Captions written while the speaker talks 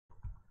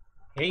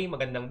Hey,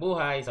 magandang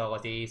buhay. So,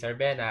 ako si Sir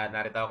Ben at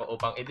narito ako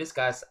upang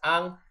i-discuss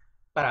ang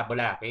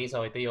parabola. Okay,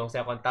 so ito yung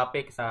second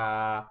topic sa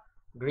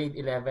grade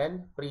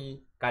 11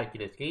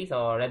 pre-calculus. Okay,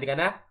 so ready ka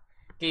na?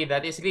 Okay,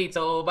 that is great.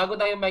 So, bago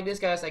tayo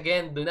mag-discuss,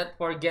 again, do not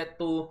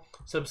forget to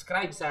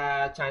subscribe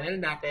sa channel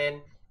natin.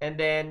 And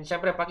then,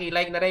 syempre,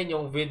 paki-like na rin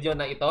yung video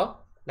na ito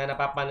na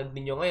napapanood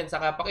ninyo ngayon.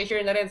 Saka,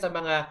 paki-share na rin sa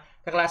mga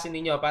kaklase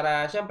ninyo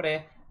para,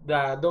 syempre,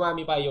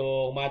 dumami pa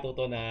yung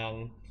matuto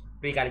ng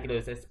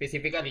pre-calculus,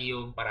 specifically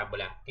yung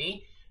parabola.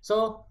 Okay?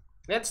 So,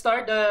 let's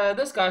start the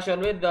discussion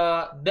with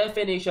the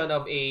definition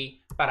of a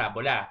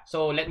parabola.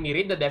 So, let me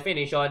read the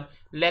definition.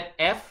 Let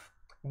F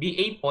be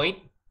a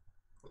point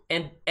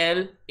and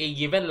L a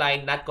given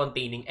line not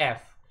containing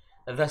F.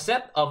 The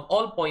set of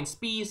all points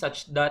P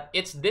such that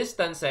its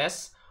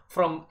distances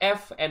from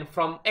F and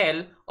from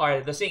L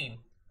are the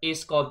same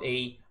is called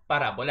a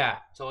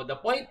parabola. So, the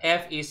point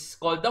F is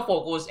called the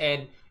focus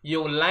and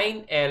yung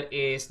line L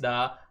is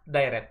the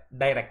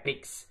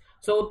directrix.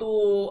 So to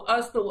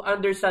us to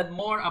understand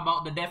more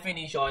about the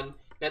definition,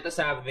 let us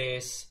have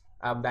this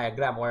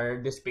diagram or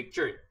this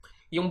picture.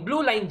 Yung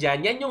blue line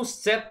dyan, yan yung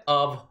set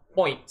of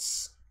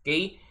points.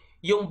 Okay?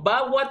 Yung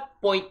bawat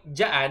point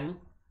dyan,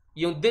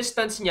 yung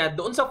distance niya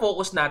doon sa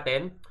focus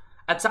natin,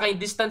 at saka yung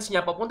distance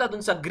niya papunta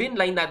doon sa green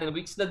line natin,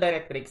 which the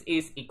directrix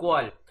is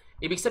equal.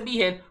 Ibig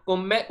sabihin,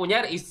 kung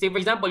kunyari, say for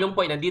example, yung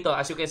point nandito,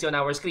 as you can see on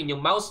our screen, yung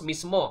mouse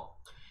mismo,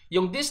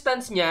 yung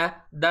distance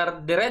niya,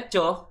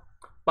 diretso,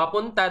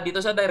 papunta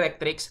dito sa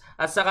directrix,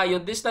 at saka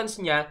yung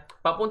distance niya,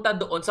 papunta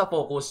doon sa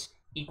focus,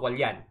 equal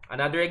yan.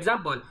 Another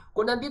example,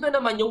 kung nandito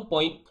naman yung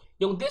point,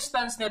 yung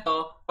distance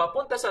nito,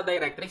 papunta sa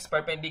directrix,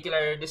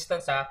 perpendicular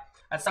distance ha,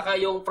 at saka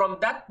yung from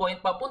that point,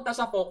 papunta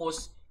sa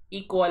focus,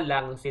 equal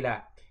lang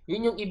sila.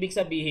 Yun yung ibig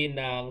sabihin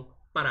ng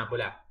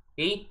parabola.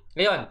 Okay?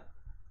 Ngayon,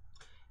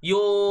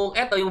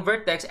 yung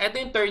vertex,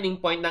 ito yung turning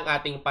point ng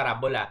ating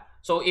parabola.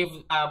 So if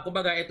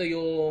kumbaga ito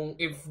yung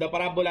if the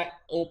parabola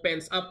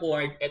opens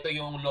upward, ito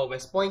yung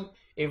lowest point.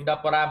 If the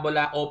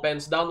parabola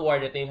opens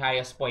downward, ito yung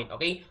highest point.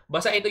 Okay?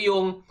 Basta ito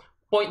yung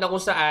point na kung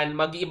saan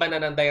mag-iiba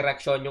na ng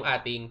direction yung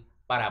ating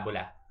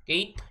parabola.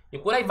 Okay? Yung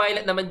kulay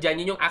violet naman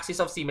dyan, yun yung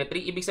axis of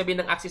symmetry. Ibig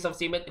sabihin ng axis of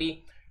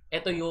symmetry,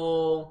 ito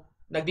yung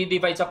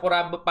nagdi-divide sa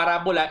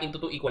parabola into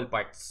two equal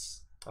parts.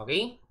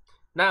 Okay?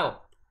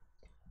 Now,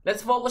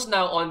 let's focus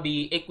now on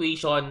the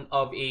equation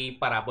of a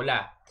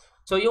parabola.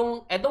 So,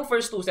 itong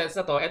first two sets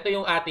na to, ito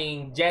yung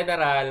ating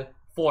general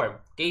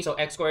form. Okay? So,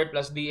 x squared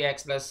plus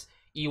dx plus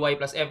ey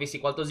plus f is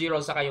equal to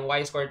 0. Saka yung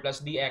y squared plus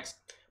dx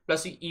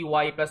plus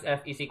ey plus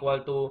f is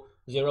equal to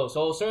 0.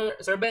 So,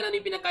 Sir Ben, ano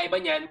yung pinagkaiba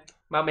niyan?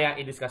 Mamaya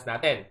i-discuss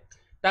natin.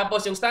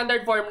 Tapos, yung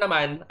standard form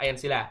naman, ayan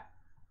sila.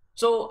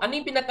 So, ano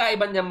yung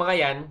pinagkaiba niyan mga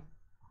yan?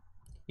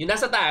 Yung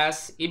nasa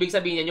taas, ibig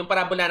sabihin yan, yung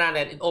parabola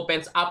natin, it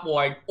opens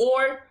upward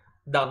or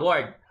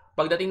downward.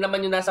 Pagdating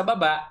naman yung nasa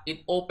baba,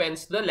 it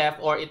opens to the left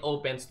or it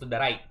opens to the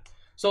right.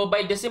 So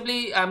by just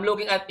simply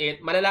looking at it,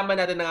 malalaman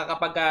natin na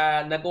kapag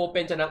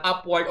nag-open siya ng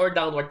upward or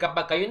downward,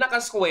 kapag kayo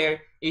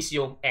naka-square is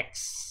yung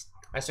x.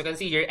 As you can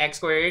see here,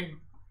 x squared.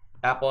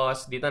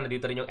 Tapos dito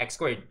rin yung x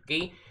squared.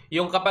 Okay?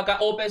 Yung kapag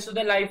opens to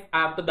the left,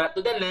 to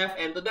the left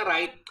and to the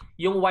right,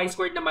 yung y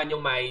squared naman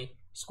yung may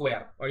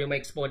square or yung may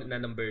exponent na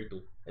number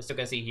 2. As you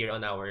can see here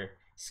on our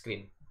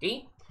screen.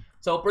 Okay?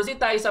 So proceed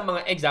tayo sa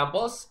mga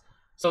examples.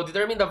 So,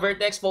 determine the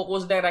vertex,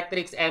 focus,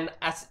 directrix, and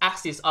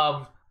axis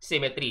of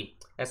symmetry.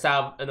 Let's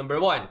have number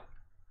 1.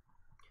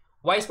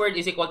 Y squared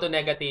is equal to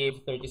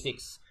negative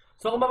 36.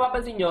 So, kung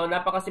mapapansin nyo,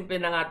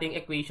 napakasimple ng ating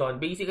equation.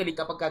 Basically,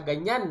 kapag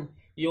ganyan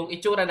yung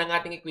itsura ng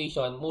ating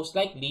equation, most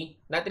likely,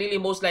 not really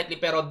most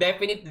likely, pero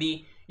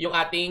definitely, yung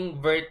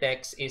ating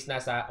vertex is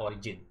nasa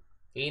origin.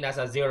 Okay?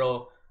 Nasa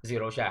 0,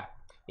 0 siya.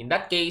 In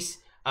that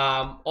case,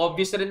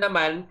 obvious rin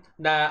naman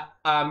na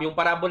yung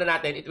parabola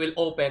natin, it will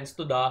opens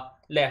to the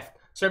left.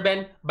 Sir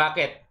Ben,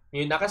 bakit?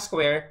 Yung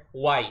naka-square,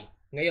 y.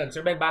 Ngayon,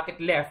 Sir Ben, bakit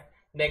left?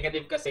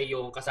 Negative kasi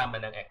yung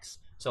kasama ng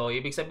x. So,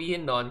 ibig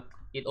sabihin nun,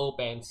 it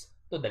opens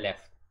to the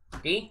left.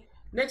 Okay?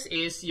 Next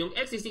is, yung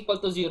x is equal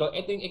to 0.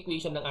 Ito yung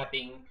equation ng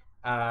ating,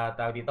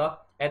 tawag dito.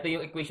 Ito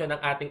yung equation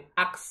ng ating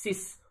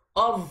axis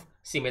of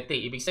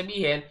symmetry. Ibig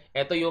sabihin,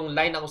 ito yung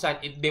line na kung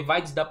saan it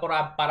divides the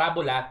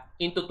parabola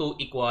into two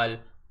equal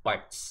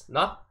parts.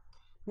 No?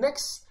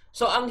 Next,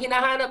 so ang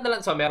hinahanap na lang,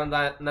 so meron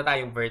na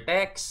tayong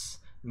vertex,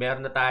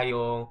 meron na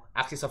tayong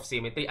axis of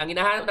symmetry. Ang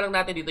hinahanap na lang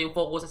natin dito yung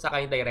focus at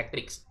saka yung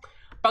directrix.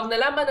 Pag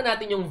nalaman na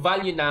natin yung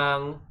value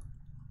ng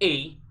A,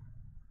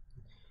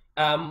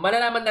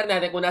 malalaman na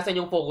natin kung nasan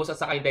yung focus at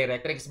saka yung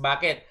directrix.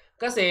 Bakit?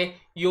 Kasi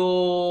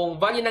yung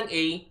value ng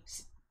A,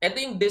 ito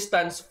yung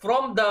distance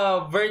from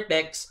the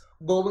vertex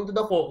going to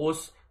the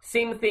focus.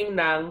 Same thing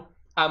ng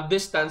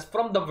distance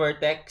from the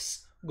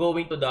vertex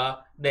going to the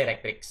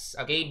directrix.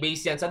 Okay?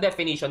 Based yan sa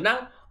definition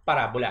ng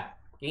parabola.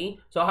 Okay?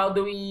 So, how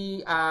do we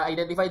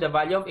identify the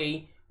value of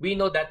A? We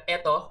know that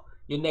ito,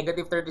 yung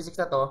negative 36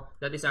 na to,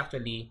 that is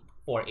actually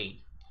 4A.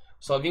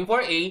 Solving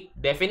for A,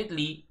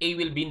 definitely, A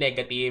will be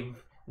negative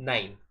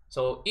 9.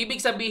 So,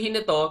 ibig sabihin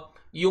nito,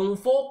 yung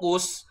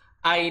focus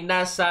ay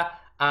nasa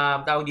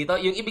tawag dito,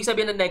 yung ibig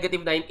sabihin ng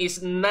negative 9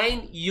 is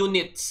 9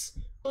 units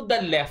to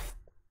the left.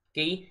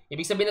 Okay?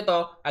 Ibig sabihin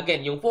nito,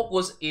 again, yung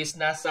focus is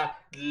nasa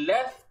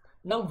left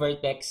ng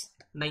vertex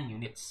 9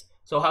 units.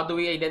 So, how do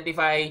we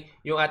identify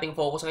yung ating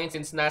focus ngayon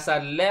since nasa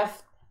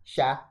left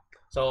siya?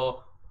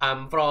 So,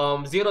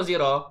 from 0,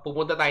 0,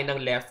 pupunta tayo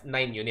ng left 9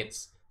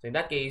 units. So, in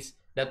that case,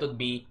 that would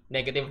be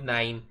negative 9,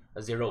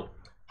 0.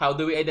 How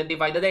do we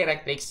identify the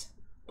directrix?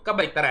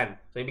 Kabaliktaran.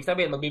 So, ibig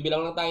sabihin,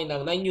 magbibilang lang tayo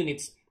ng 9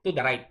 units to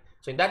the right.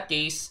 So, in that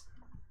case,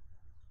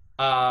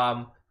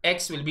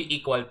 x will be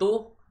equal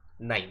to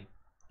 9.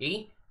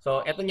 Okay?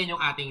 So, eto niyan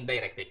yung ating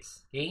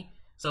directrix. Okay?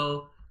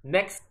 So,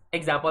 next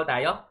example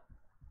tayo.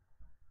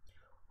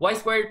 Y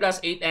squared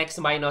plus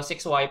 8x minus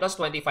 6y plus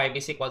 25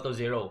 is equal to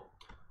 0.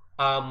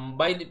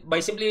 By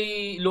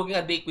simply looking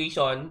at the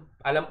equation,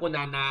 alam ko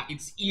na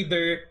it's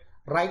either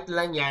right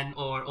lang yan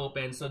or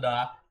opens to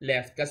the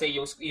left kasi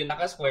yung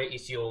naka-square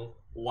is yung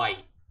y.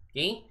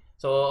 Okay?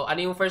 So, ano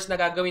yung first na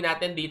gagawin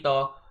natin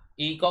dito?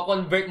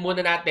 I-convert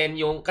muna natin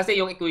kasi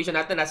yung equation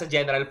natin nasa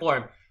general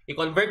form.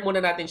 I-convert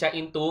muna natin siya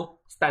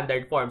into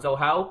standard form. So,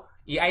 how?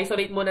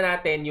 I-isolate muna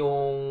natin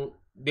yung,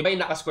 di ba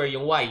yung naka-square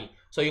yung y?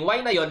 So, yung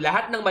y na yon,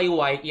 lahat ng may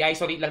y,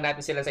 i-isolate lang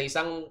natin sila sa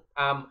isang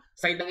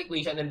side ng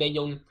equation and then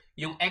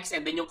yung x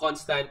and then yung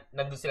constant,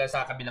 nandun sila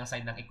sa kabilang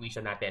side ng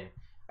equation natin.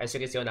 As you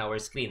can see on our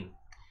screen.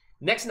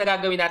 Next na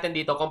gagawin natin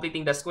dito,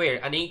 completing the square.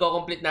 Ano yung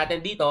i-complete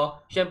natin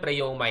dito? Siyempre,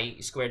 yung may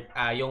square,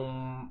 yung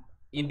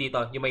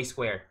dito, yung may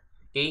square.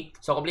 Okay?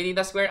 So, completing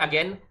the square,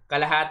 again,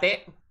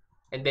 kalahati,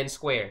 and then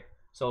square.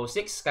 So,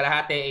 6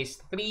 kalahati is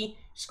 3.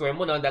 Square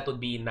mo nun, that would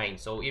be 9.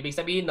 So, ibig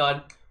sabihin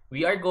nun,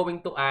 we are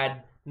going to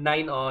add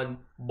 9 on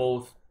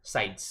both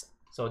sides.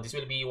 So, this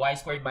will be y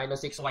squared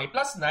minus 6y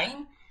plus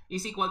 9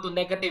 is equal to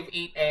negative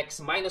 8x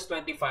minus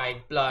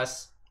 25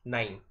 plus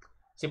 9.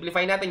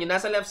 Simplify natin yung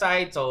nasa left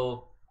side.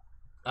 So,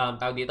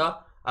 tawag dito,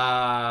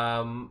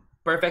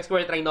 perfect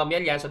square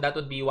trinomial yan. So, that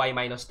would be y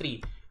minus 3.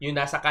 Yung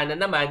nasa kanan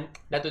naman,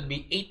 that would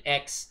be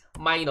 8x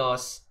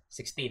minus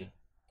 16.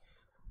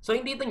 So,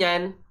 hindi ito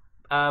nyan,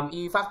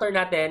 i-factor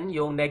natin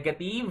yung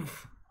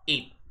negative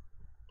 8.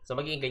 So,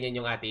 magiging ganyan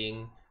yung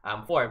ating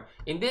form.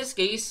 In this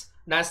case,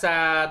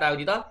 nasa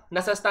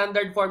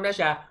standard form na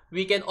siya,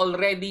 we can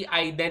already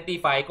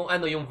identify kung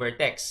ano yung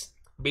vertex.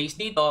 Based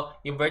dito,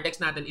 yung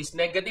vertex natin is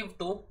negative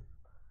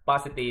 2,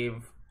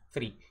 positive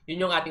 3.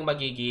 Yun yung ating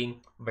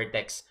magiging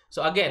vertex.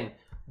 So again,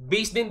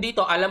 based din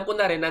dito, alam ko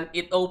na rin na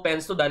it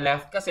opens to the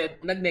left kasi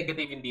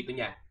nag-negative yung dito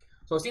niya.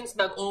 So since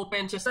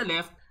nag-open siya sa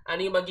left,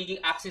 ano yung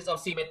magiging axis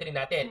of symmetry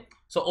natin?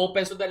 So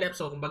opens to the left,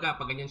 so kumbaga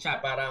pag ganyan siya,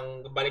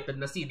 parang baliktad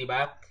na C, di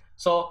ba?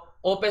 So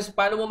opens,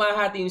 paano mo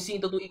mahati yung C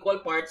into two equal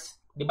parts?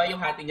 Di ba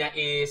yung hati niya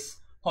is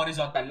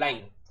horizontal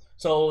line.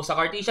 So sa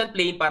Cartesian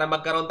plane, para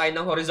magkaroon tayo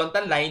ng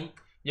horizontal line,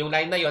 yung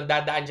line na yon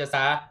dadaan siya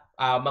sa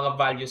mga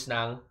values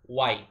ng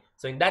y.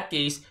 So in that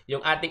case,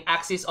 yung ating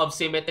axis of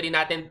symmetry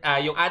natin,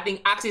 yung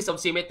ating axis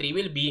of symmetry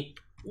will be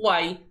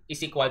y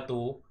is equal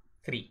to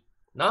 3.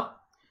 No?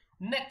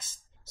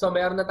 Next. So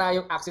meron na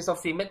tayong axis of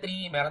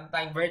symmetry, meron na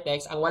tayong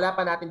vertex. Ang wala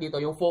pa natin dito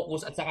yung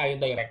focus at saka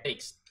yung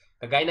directrix.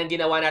 Kagaya ng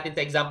ginawa natin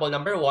sa example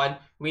number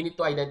 1, we need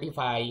to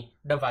identify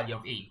the value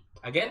of a.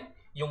 Again,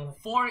 yung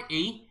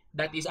 4a,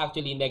 that is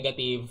actually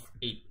negative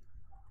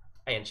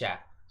 8. Ayan siya.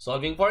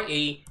 Solving for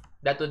a,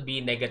 that would be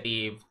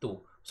negative 2.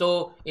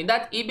 So, in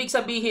that, ibig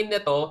sabihin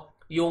nito,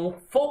 yung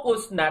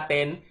focus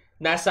natin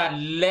nasa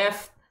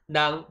left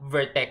ng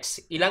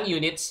vertex. Ilang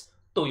units?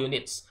 2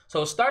 units.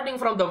 So, starting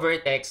from the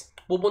vertex,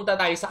 pupunta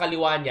tayo sa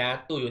kaliwa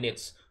niya, 2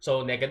 units.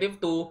 So, negative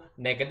 2,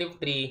 negative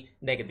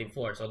 3, negative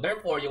 4. So,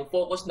 therefore, yung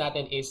focus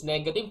natin is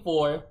negative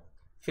 4,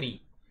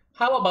 3.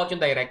 How about yung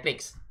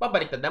directrix?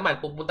 Pabaliktad naman.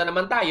 Pupunta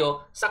naman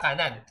tayo sa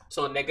kanan.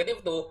 So,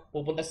 negative 2,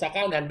 pupunta sa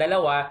kanan,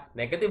 2,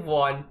 negative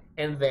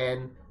 1, and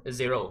then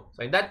 0.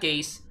 So, in that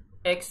case,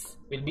 x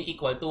will be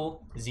equal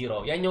to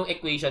 0. Yan yung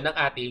equation ng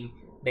ating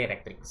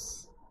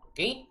directrix.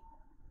 Okay?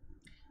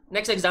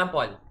 Next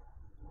example.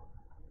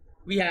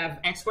 We have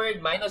x squared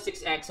minus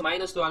 6x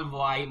minus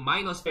 12y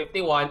minus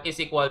 51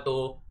 is equal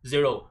to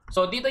 0.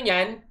 So, dito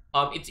nyan,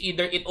 it's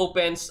either it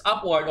opens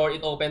upward or it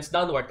opens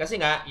downward.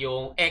 Kasi nga,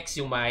 yung x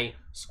yung may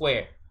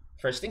square.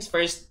 First things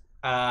first,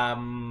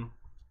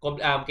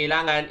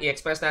 kailangan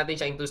i-express natin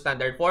siya into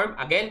standard form.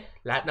 Again,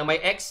 lahat ng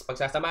may x,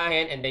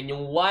 pagsasamahin, and then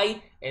yung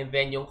y, and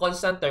then yung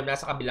constant term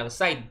nasa kabilang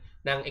side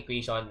ng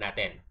equation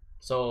natin.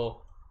 So,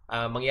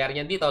 mangyari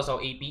yan dito.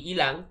 So, APE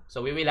lang.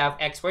 So, we will have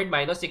x squared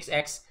minus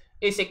 6x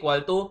is equal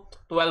to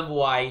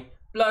 12y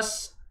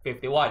plus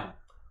 51.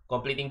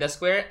 Completing the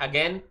square,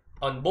 again,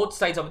 on both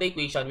sides of the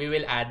equation, we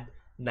will add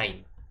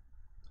 9.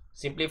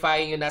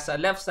 Simplifying yung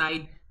nasa left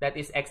side, that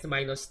is x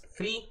minus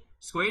 3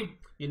 squared.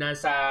 Yung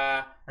nasa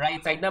right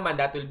side naman,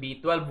 that will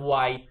be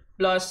 12y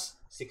plus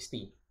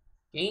 60.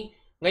 Okay?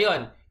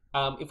 Ngayon,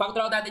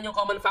 i-factor out natin yung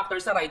common factor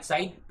sa right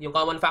side. Yung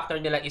common factor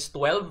nila is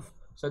 12.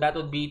 So that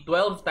would be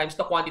 12 times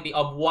the quantity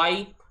of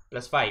y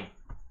plus 5.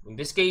 In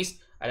this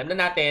case, alam na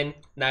natin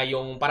na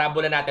yung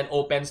parabola natin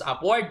opens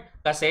upward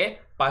kasi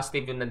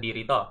positive yung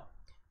nandito.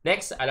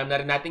 Next, alam na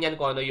rin natin yan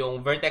kung ano yung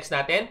vertex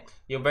natin.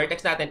 Yung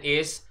vertex natin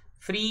is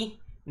 3,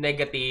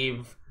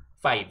 negative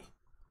 5.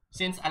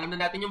 Since alam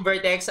na natin yung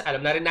vertex,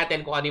 alam na rin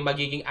natin kung ano yung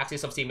magiging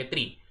axis of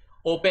symmetry.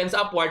 Opens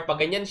upward,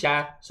 pag ganyan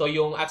siya, so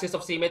yung axis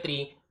of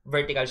symmetry,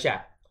 vertical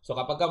siya. So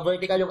kapag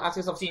vertical yung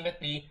axis of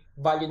symmetry,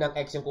 value ng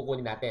x yung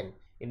kukunin natin.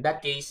 In that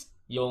case,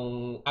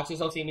 yung axis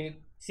of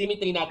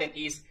symmetry natin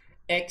is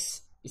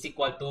x is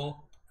equal to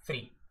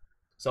 3.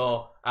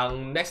 So,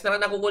 ang next na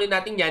kukunin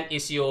natin yan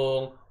is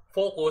yung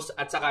focus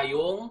at saka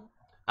yung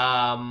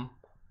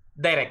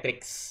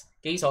directrix.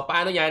 Okay, so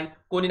paano yan?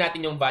 Kunin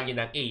natin yung value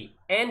ng A.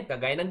 And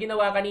kagaya ng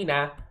ginawa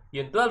kanina,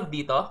 yung 12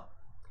 dito,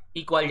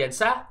 equal yan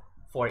sa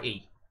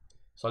 4A.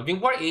 Solving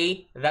for A,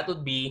 that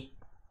would be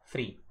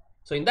 3.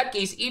 So in that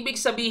case, ibig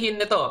sabihin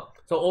nito,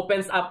 so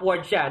opens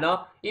upward siya,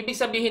 no? Ibig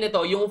sabihin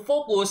nito, yung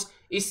focus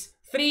is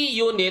 3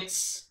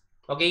 units.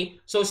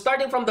 Okay? So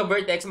starting from the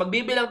vertex,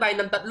 magbibilang tayo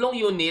ng 3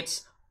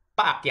 units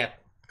paakyat.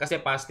 Kasi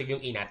positive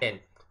yung A natin.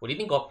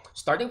 Ulitin ko,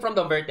 starting from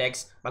the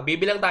vertex,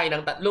 magbibilang tayo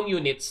ng 3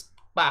 units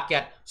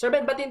paakyat. Sir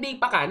Ben, ba't hindi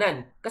pa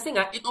kanan? Kasi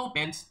nga, it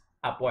opens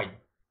upward.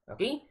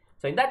 Okay?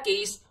 So in that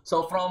case,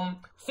 so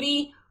from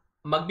 3,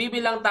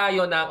 magbibilang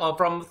tayo ng,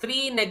 from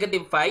 3,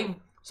 negative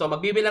 5, so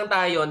magbibilang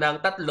tayo ng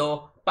 3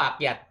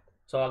 paakyat.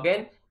 So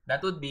again,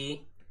 that would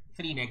be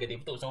 3,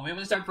 negative 2. So we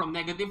will start from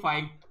negative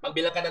 5,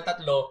 magbilang ka ng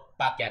 3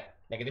 paakyat.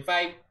 Negative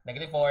 5,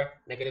 negative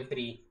 4, negative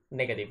 3,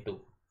 negative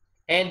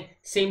 2. And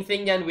same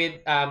thing yan with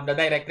the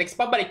directrix,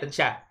 pabaliktad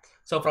siya.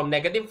 So from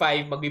negative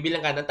 5,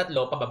 magbibilang ka ng 3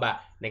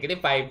 pababa.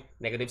 Negative 5,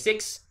 negative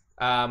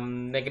 6,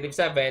 negative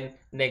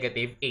 7,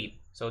 negative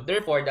 8. So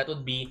therefore, that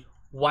would be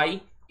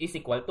y is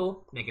equal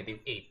to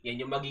negative 8.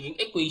 Yan yung magiging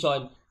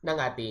equation ng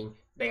ating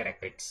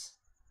directrix.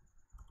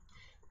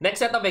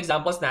 Next set of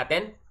examples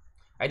natin.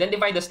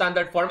 Identify the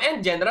standard form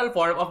and general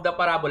form of the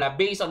parabola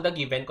based on the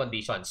given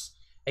conditions.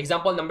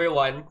 Example number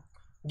 1,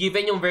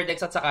 given yung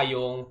vertex at saka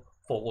yung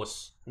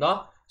focus,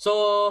 no?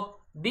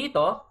 So,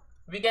 dito,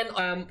 we can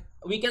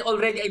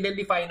already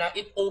identify na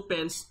it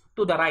opens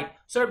to the right.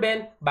 Sir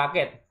Ben,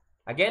 bakit?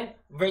 Again,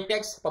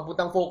 vertex,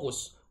 papuntang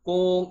focus.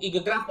 Kung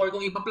i-graph or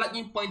kung ipa-plot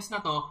yung points na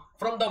to,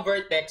 from the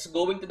vertex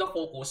going to the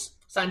focus,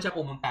 saan siya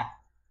pumunta?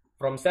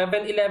 From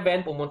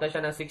 7-11, pumunta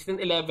siya ng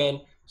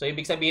 16-11. So,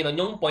 ibig sabihin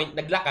nun, yung point,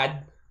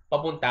 naglakad,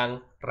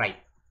 papuntang right.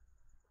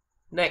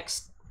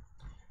 Next.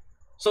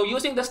 So,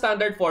 using the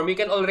standard form, we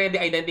can already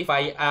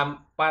identify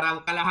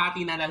parang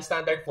kalahati na ng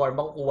standard form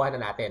makukuha na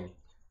natin.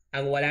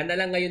 Ang wala na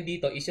lang ngayon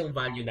dito is yung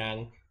value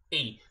ng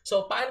A.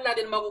 So, paano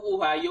natin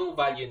makukuha yung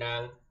value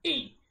ng A?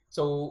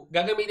 So,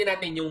 gagamitin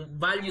natin yung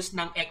values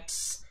ng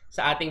X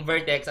sa ating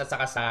vertex at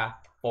saka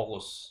sa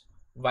focus.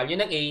 Value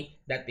ng A,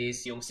 that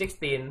is yung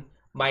 16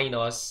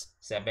 minus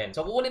 7.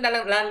 So, kukunin na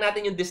lang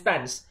natin yung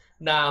distance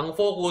ng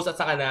focus at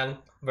saka ng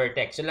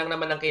vertex. Yun lang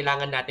naman ang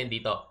kailangan natin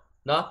dito.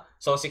 No?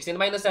 So, 16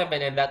 minus 7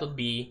 and that would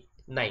be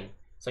 9.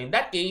 So, in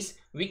that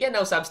case, we can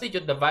now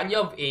substitute the value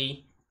of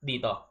A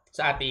dito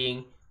sa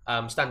ating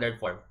standard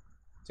form.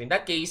 So, in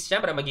that case,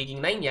 syempre, magiging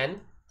 9 yan.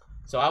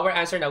 So, our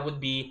answer now would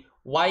be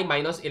y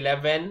minus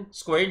 11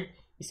 squared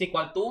is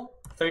equal to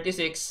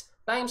 36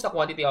 times the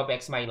quantity of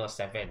x minus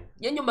 7.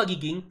 Yan yung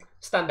magiging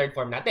standard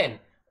form natin.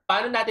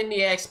 Paano natin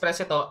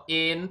i-express ito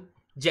in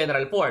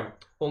general form?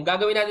 Kung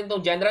gagawin natin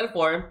itong general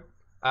form,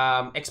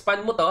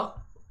 expand mo to,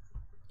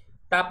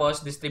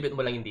 tapos distribute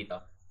mo lang yun dito.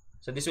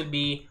 So this will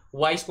be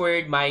y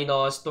squared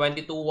minus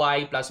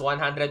 22y plus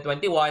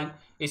 121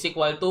 is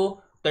equal to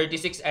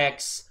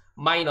 36x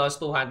minus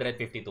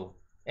 252.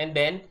 And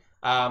then,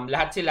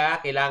 lahat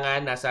sila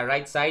kailangan nasa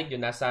right side,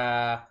 yung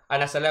nasa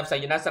left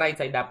side, yung nasa right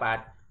side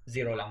dapat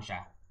 0 lang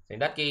siya. So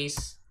in that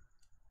case,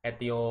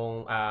 ito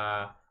yung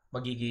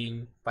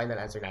magiging final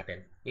answer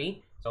natin. Okay?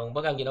 So,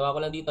 ang ginawa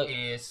ko lang dito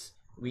is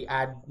we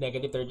add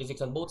negative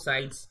 36 on both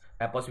sides.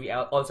 Tapos we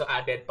also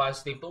added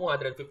positive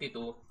 252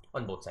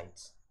 on both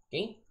sides.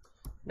 Okay?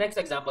 Next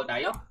example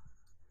tayo.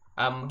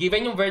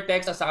 Given yung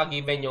vertex at saka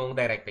given yung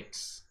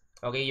directrix.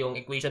 Okay? Yung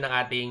equation ng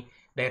ating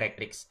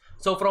directrix.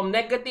 So, from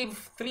negative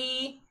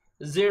 3,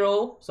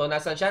 0. So,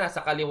 nasan siya?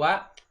 Nasa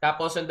kaliwa.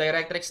 Tapos, yung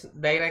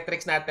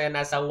directrix natin,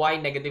 nasa y,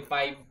 negative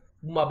 5.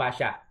 Bumaba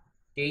siya.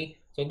 Okay?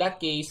 So, in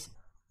that case,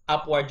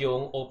 upward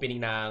yung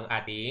opening ng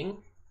ating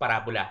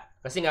parabola.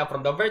 Kasi nga,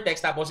 from the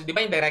vertex, tapos, di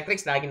ba yung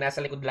directrix, lagi nasa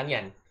likod lang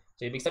yan.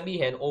 So, ibig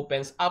sabihin,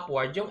 opens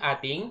upward yung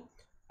ating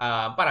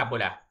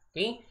parabola.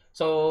 Okay?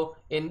 So,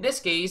 in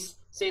this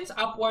case, since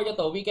upward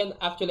ito, we can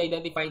actually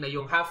identify na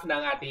yung half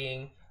ng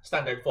ating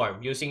standard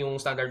form using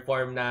yung standard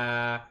form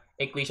na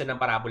equation ng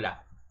parabola.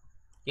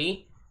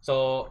 Okay?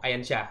 So,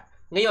 ayan siya.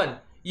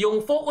 Ngayon,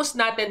 yung focus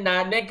natin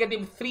na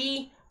negative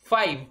 3,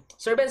 5.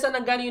 Sir Ben, saan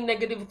nanggaling yung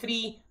negative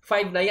 3,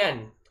 5 na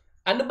yan?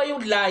 Ano ba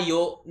yung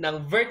layo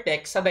ng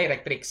vertex sa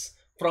directrix?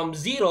 From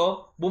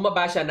 0,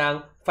 bumaba siya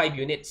ng 5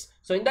 units.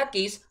 So in that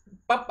case,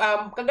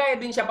 kagaya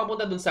din siya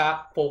papunta dun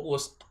sa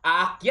focus.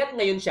 Aakyat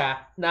ngayon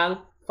siya ng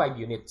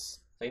 5 units.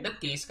 So in that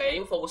case, kaya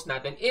yung focus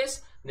natin is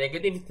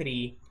negative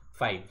 3,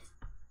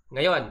 5.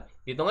 Ngayon,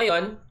 dito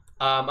ngayon,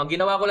 ang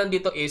ginawa ko lang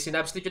dito is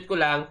sinubstitute ko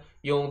lang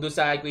yung dun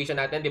sa equation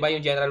natin. Di ba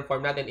yung general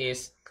form natin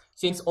is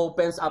since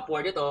opens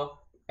upward ito,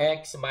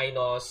 x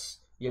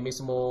minus yung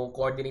mismo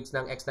coordinates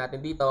ng x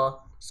natin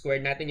dito,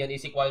 square natin yun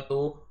is equal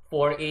to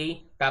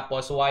 4a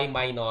tapos y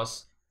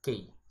minus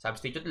k.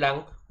 Substitute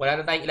lang.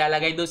 Wala na tayong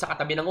ilalagay doon sa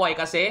katabi ng y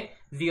kasi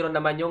 0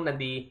 naman yung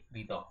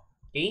dito.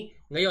 Okay?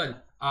 Ngayon,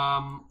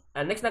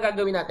 ang next na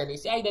gagawin natin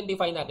is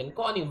i-identify natin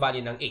kung ano yung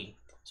value ng a.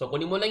 So,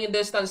 kunin mo lang yung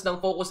distance ng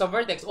focus sa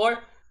vertex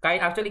or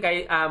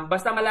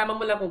basta malaman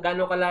mo lang kung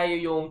gaano kalayo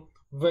yung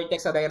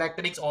vertex sa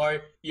directrix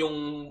or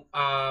yung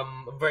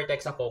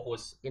vertex sa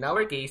focus. In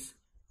our case,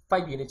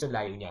 5 units yung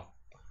layo niya.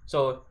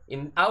 So,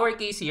 in our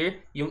case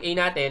here, yung A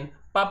natin,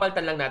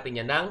 papalitan lang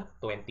natin yan ng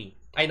 20.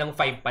 Ay, ng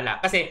 5 pala.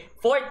 Kasi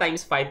 4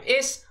 times 5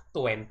 is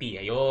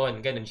 20.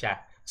 Ayun, ganun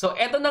siya. So,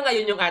 eto na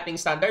ngayon yung ating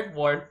standard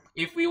form.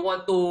 If we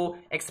want to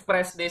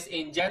express this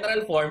in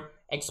general form,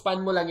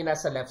 expand mo lang yung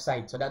nasa left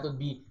side. So, that would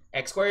be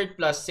x squared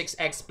plus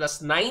 6x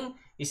plus 9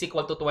 is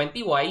equal to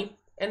 20y.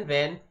 And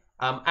then,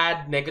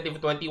 add negative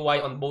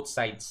 20y on both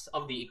sides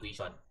of the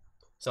equation.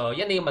 So,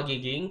 yan na yung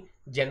magiging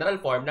general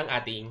form ng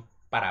ating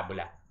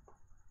parabola.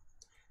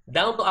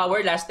 Down to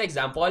our last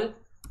example,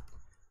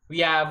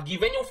 we have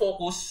given yung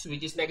focus,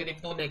 which is negative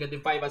 2,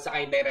 negative 5, at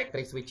saka yung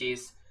directrix, which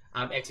is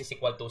x is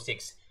equal to 6.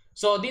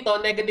 So, dito,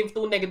 negative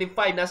 2, negative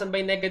 5. Nasaan ba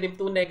yung negative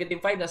 2,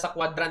 negative 5? Nasa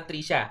quadrant 3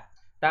 siya.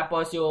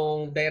 Tapos,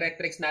 yung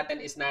directrix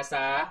natin is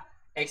nasa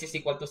x is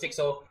equal to 6.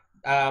 So,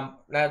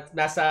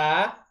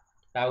 nasa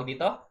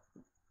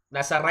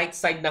right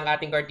side ng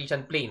ating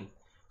Cartesian plane.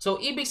 So,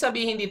 ibig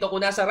sabihin dito,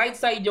 kung nasa right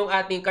side yung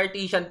ating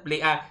Cartesian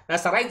plane,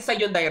 nasa right side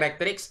yung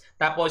directrix,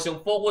 tapos yung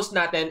focus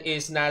natin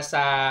is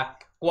nasa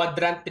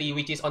quadrant 3,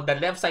 which is on the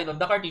left side of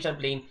the Cartesian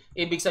plane,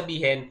 ibig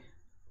sabihin,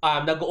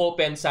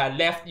 nag-open sa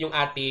left yung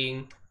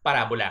ating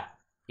parabola.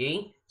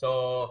 Okay? So,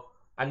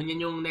 ano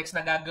yun yung next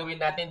na gagawin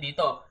natin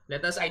dito?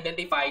 Let us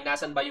identify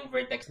nasan ba yung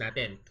vertex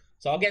natin.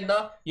 So, again,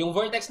 yung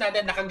vertex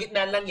natin,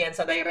 nakagitna lang yan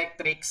sa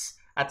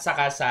directrix at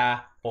saka sa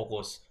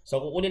focus.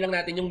 So, kukunin lang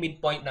natin yung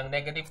midpoint ng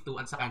negative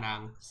 2 at saka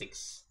ng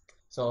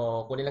 6.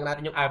 So, kunin lang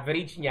natin yung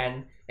average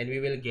niyan and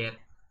we will get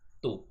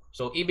 2.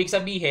 So, ibig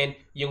sabihin,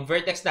 yung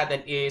vertex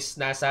natin is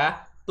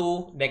nasa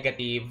 2,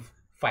 negative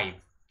 5.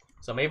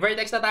 So, may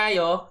vertex na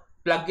tayo.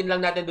 Plug in lang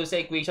natin doon sa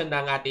equation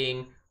ng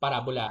ating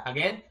parabola.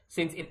 Again,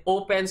 since it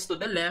opens to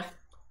the left,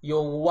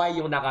 yung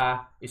y yung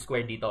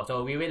naka-square dito.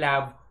 So, we will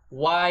have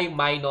y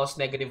minus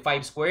negative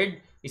 5 squared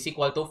is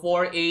equal to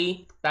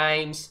 4a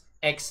times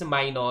x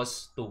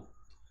minus 2.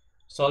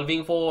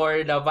 Solving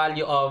for the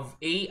value of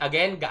a,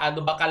 again, gaano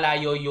ba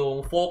kalayo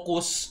yung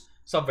focus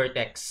sa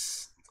vertex?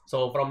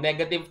 So, from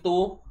negative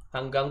 2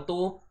 hanggang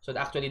 2, so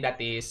actually that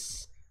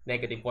is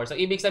negative 4. So,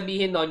 ibig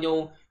sabihin nun,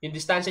 yung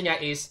distansya niya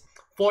is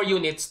 4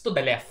 units to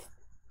the left.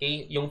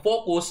 Okay? Yung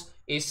focus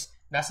is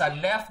nasa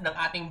left ng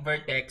ating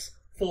vertex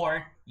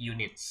 4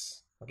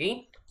 units.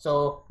 Okay?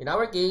 So, in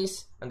our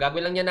case, ang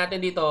gagawin lang niya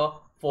natin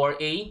dito,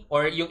 4a,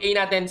 or yung a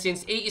natin,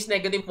 since a is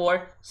negative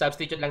 4,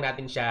 substitute lang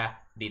natin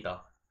siya dito.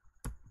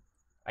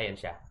 Ayan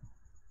siya.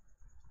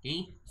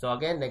 Okay? So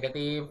again,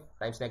 negative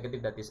times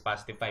negative, that is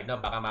positive 5.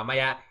 No? Baka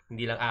mamaya,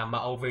 hindi lang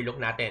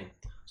ma-overlook natin.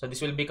 So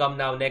this will become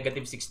now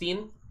negative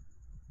 16.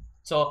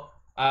 So,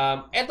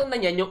 eto na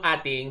yan yung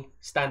ating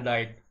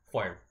standard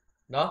form.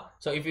 No?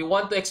 So if you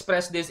want to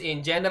express this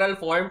in general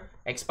form,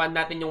 expand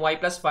natin yung y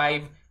plus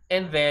 5,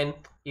 and then,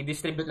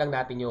 i-distribute lang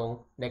natin yung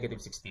negative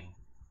 16.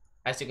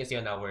 As you can see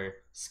on our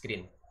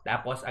screen.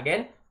 Tapos,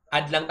 again,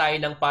 add lang tayo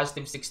ng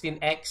positive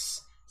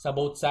 16x sa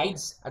both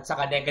sides at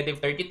saka negative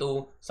 32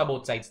 sa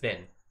both sides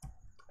din.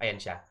 Ayan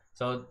siya.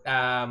 So,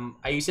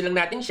 ayusin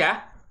lang natin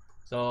siya.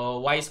 So,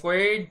 y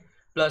squared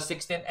plus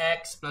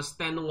 16x plus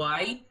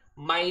 10y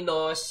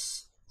minus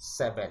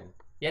 7.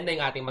 Yan na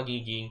yung ating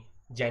magiging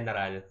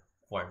general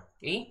form.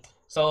 Okay?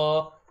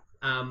 So,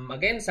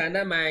 again,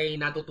 sana may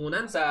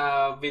natutunan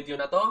sa video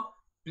na to.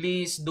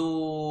 Please do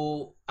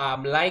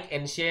like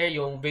and share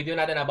yung video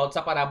natin about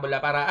sa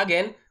parabola para,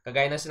 again,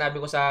 kagaya ng sinabi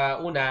ko sa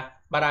una,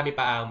 marami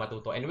pa ang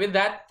matuto. And with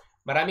that,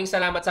 maraming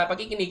salamat sa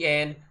pagkikinig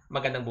and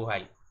magandang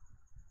buhay.